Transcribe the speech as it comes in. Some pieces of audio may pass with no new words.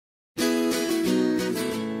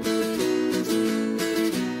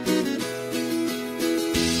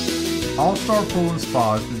Allstar Pool and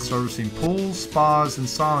Spa has been servicing pools, spas, and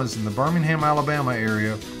saunas in the Birmingham, Alabama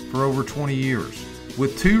area for over 20 years.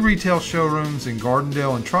 With 2 retail showrooms in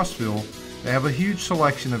Gardendale and Trussville, they have a huge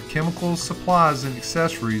selection of chemicals, supplies, and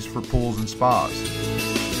accessories for pools and spas.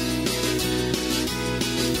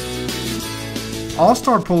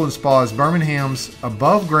 Allstar Pool and Spa is Birmingham's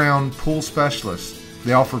above-ground pool specialist.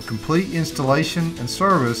 They offer complete installation and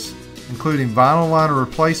service, including vinyl liner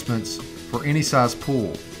replacements for any size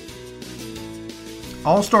pool.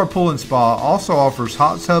 Allstar Pool and Spa also offers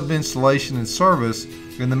hot tub installation and service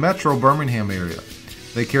in the metro Birmingham area.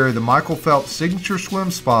 They carry the Michael Phelps signature swim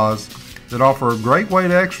spas that offer a great way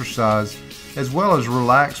to exercise as well as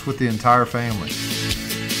relax with the entire family.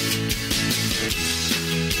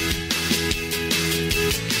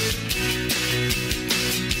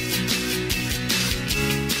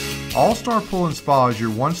 Allstar Pool and Spa is your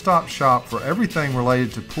one-stop shop for everything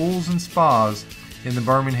related to pools and spas in the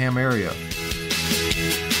Birmingham area.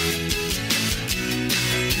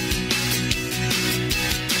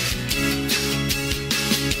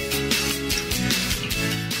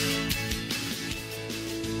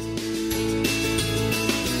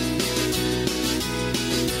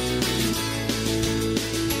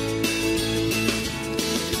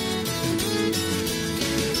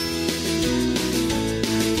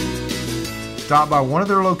 Stop by one of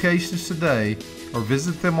their locations today or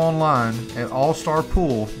visit them online at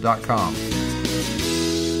allstarpool.com.